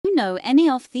know any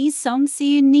of these songs, so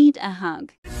you need a hug.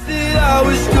 I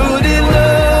was good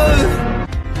enough.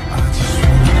 I just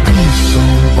wanna be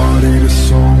somebody to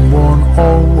someone,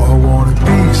 oh. I wanna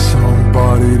be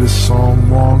somebody to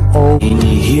someone, oh. Can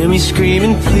you hear me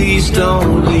screaming, please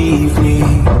don't leave me?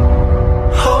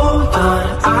 Hold on,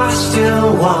 I still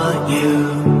want you.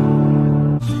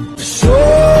 So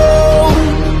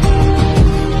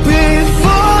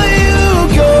before you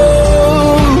go,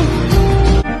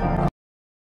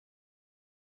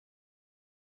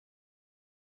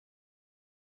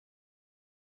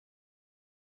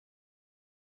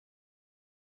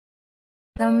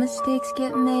 some mistakes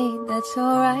get made, that's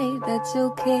alright, that's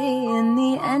okay. In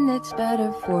the end it's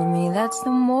better for me, that's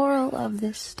the moral of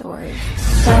this story.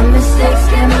 Some mistakes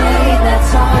get made,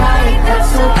 that's alright,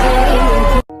 that's okay.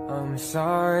 I'm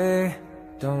sorry,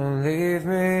 don't leave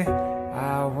me,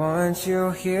 I want you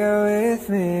here with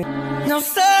me. now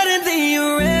suddenly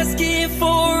you're asking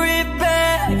for it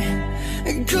back.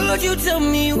 Could you tell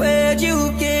me where'd you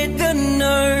get the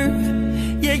nerve?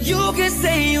 Yeah, you can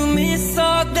say you miss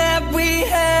all that we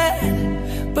had,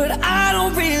 but I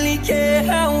don't really care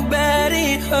how bad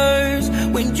it hurts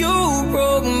when you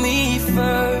broke me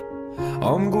first.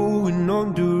 I'm going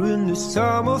on during this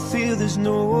time, I feel there's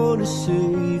no one to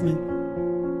save me.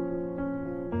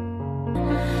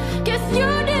 Guess you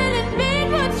didn't mean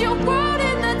what you wrote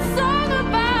in that song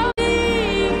about me.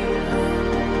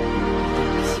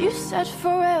 'Cause you said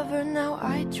forever, now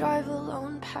I drive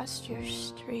alone past your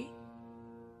street.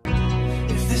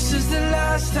 If this is the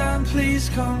last time, please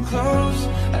come close.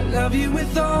 I love you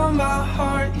with all my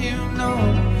heart, you know.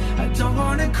 I don't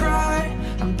wanna cry,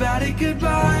 I'm bad at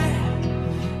goodbye.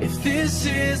 If this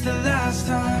is the last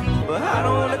time, but I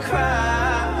don't wanna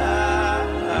cry,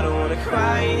 I don't wanna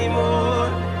cry anymore.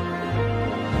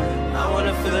 I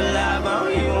wanna feel alive, I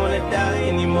don't even wanna die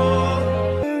anymore.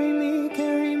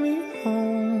 Carry me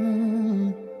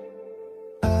home.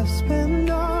 I've spent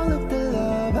all of the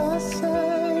love I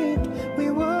saved. We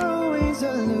were always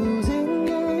a losing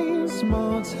game.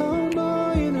 Small town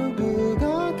boy in a big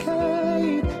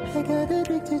arcade. I got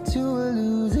addicted to a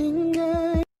losing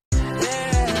game.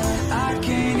 Yeah, I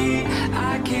can't eat,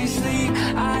 I can't sleep,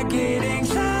 I get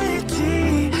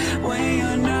anxiety when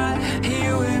you're not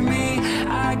here with me.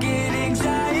 I get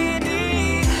anxiety.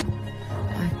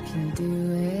 I can do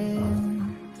it,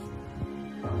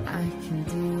 I can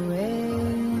do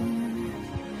it,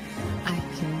 I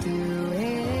can do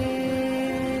it,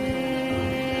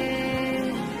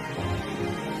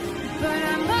 but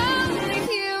I'm only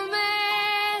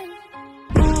human.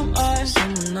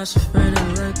 Someone that's afraid to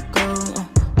let go.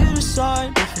 You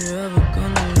decide if you're ever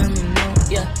gonna let me know.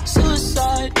 Yeah,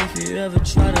 suicide if you ever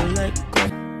try to let go.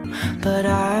 But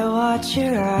I watch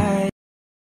your eyes.